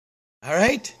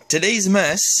Alright, today's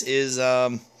mess is,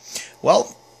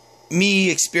 well,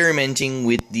 me experimenting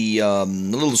with the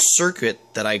little circuit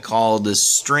that I call the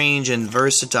strange and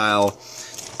versatile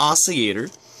oscillator,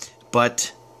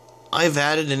 but I've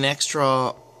added an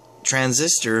extra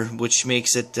transistor which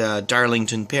makes it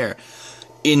Darlington pair.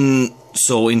 In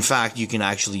fact, you can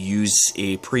actually use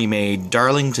a pre-made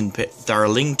Darlington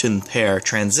pair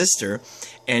transistor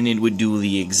and it would do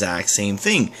the exact same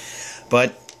thing.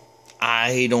 But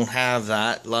I don't have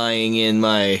that lying in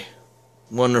my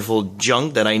wonderful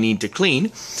junk that I need to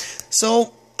clean,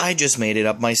 so I just made it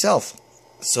up myself.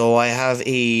 So I have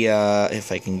a,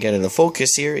 if I can get it to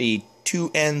focus here, a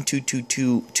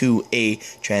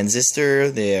 2N2222A transistor,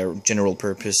 the general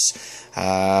purpose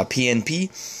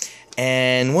PNP,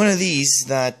 and one of these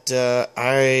that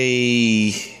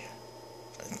I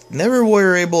never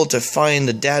were able to find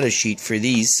the data sheet for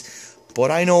these, but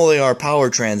I know they are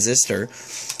power transistor.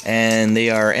 And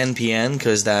they are NPN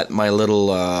because that my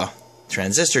little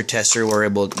transistor tester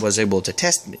was able to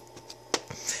test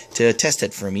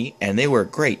it for me, and they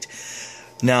work great.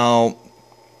 Now,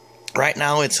 right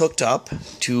now it's hooked up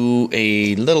to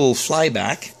a little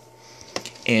flyback,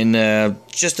 and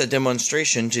just a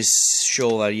demonstration to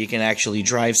show that you can actually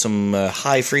drive some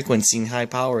high frequency and high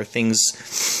power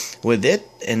things with it,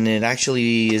 and it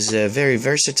actually is very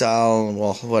versatile.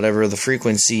 Well, whatever the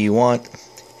frequency you want.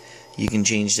 You can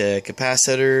change the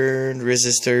capacitor,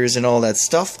 resistors, and all that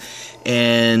stuff.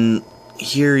 And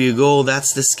here you go,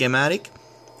 that's the schematic.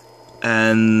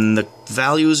 And the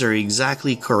values are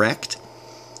exactly correct.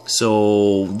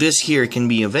 So this here can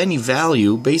be of any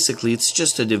value. Basically, it's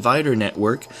just a divider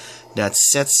network that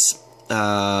sets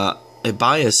a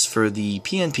bias for the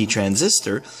PNP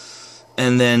transistor.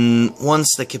 And then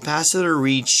once the capacitor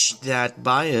reaches that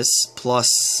bias plus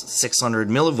 600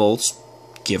 millivolts,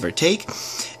 give or take,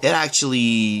 it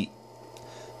actually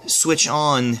switch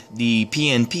on the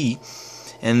PNP,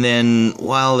 and then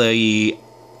while the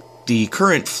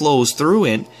current flows through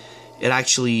it, it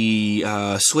actually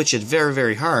switch it very,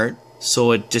 very hard,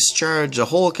 so it discharges a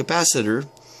whole capacitor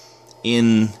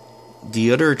in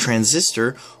the other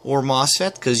transistor or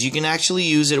MOSFET, because you can actually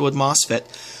use it with MOSFET,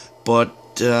 but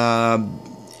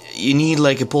you need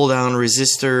like a pull down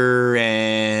resistor,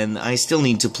 and I still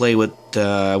need to play with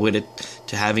it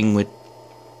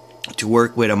to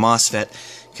work with a MOSFET,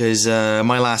 because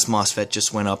my last MOSFET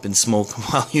just went up in smoke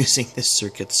while using this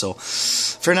circuit. So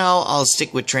for now I'll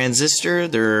stick with transistor.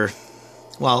 They're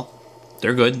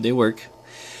good, they work.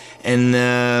 And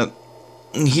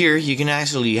here you can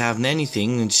actually have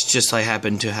anything. It's just I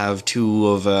happen to have two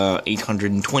of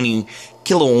 820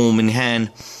 kilo ohm in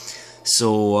hand.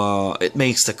 So it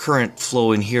makes the current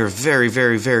flow in here very,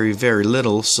 very, very, very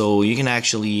little, so you can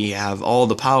actually have all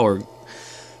the power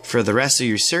for the rest of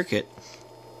your circuit.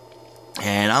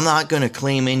 And I'm not going to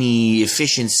claim any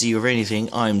efficiency or anything.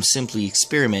 I'm simply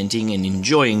experimenting and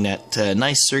enjoying that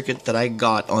nice circuit that I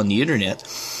got on the internet.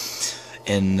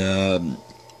 And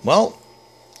well,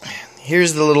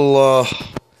 here's the little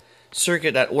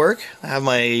circuit at work. I have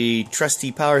my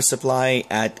trusty power supply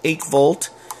at 8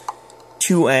 volt,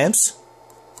 2 amps,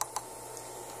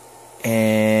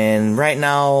 and right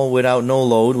now, without no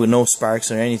load, with no sparks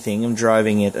or anything, I'm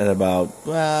driving it at about,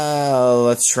 well,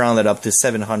 let's round it up to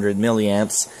 700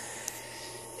 milliamps,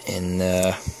 and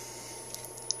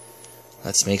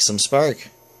let's make some spark.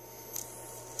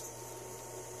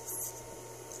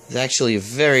 It's actually a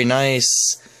very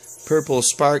nice purple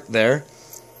spark there,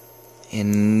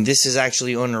 and this is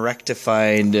actually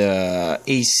unrectified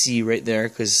AC right there,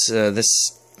 because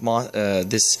this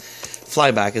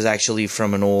flyback is actually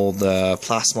from an old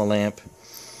plasma lamp.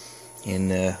 And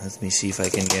let me see if I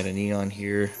can get a neon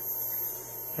here.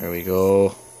 There we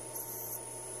go.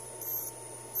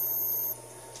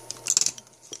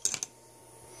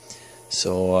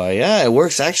 So yeah, it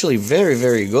works actually very,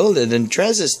 very good. And then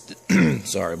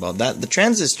sorry about that. The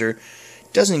transistor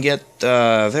doesn't get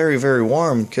very, very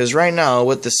warm, because right now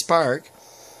with the spark,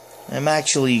 I'm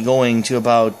actually going to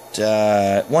about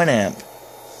 1 amp.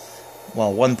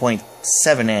 Well,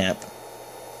 1.7 amp,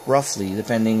 roughly,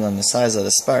 depending on the size of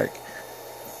the spark.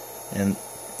 And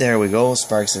there we go,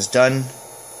 sparks is done.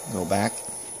 Go back.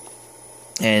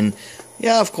 And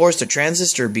yeah, of course, the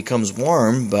transistor becomes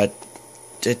warm, but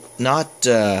it not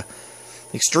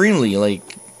extremely,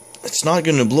 like, it's not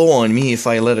going to blow on me if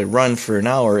I let it run for an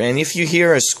hour. And if you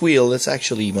hear a squeal, that's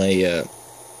actually my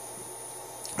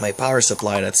my power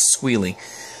supply that's squealing.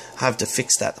 I have to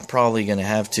fix that. I'm probably going to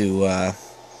have to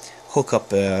hook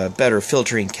up a better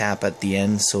filtering cap at the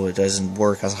end so it doesn't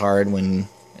work as hard when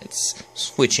it's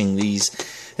switching these.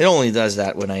 It only does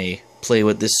that when I play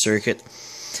with this circuit.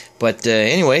 But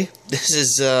anyway, this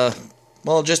is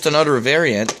well, just another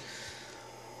variant.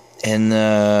 And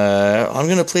I'm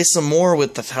gonna play some more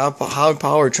with the high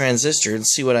power transistor and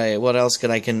see what else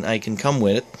I can come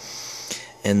with.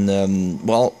 And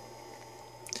well,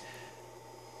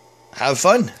 have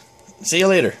fun. See you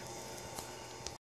later.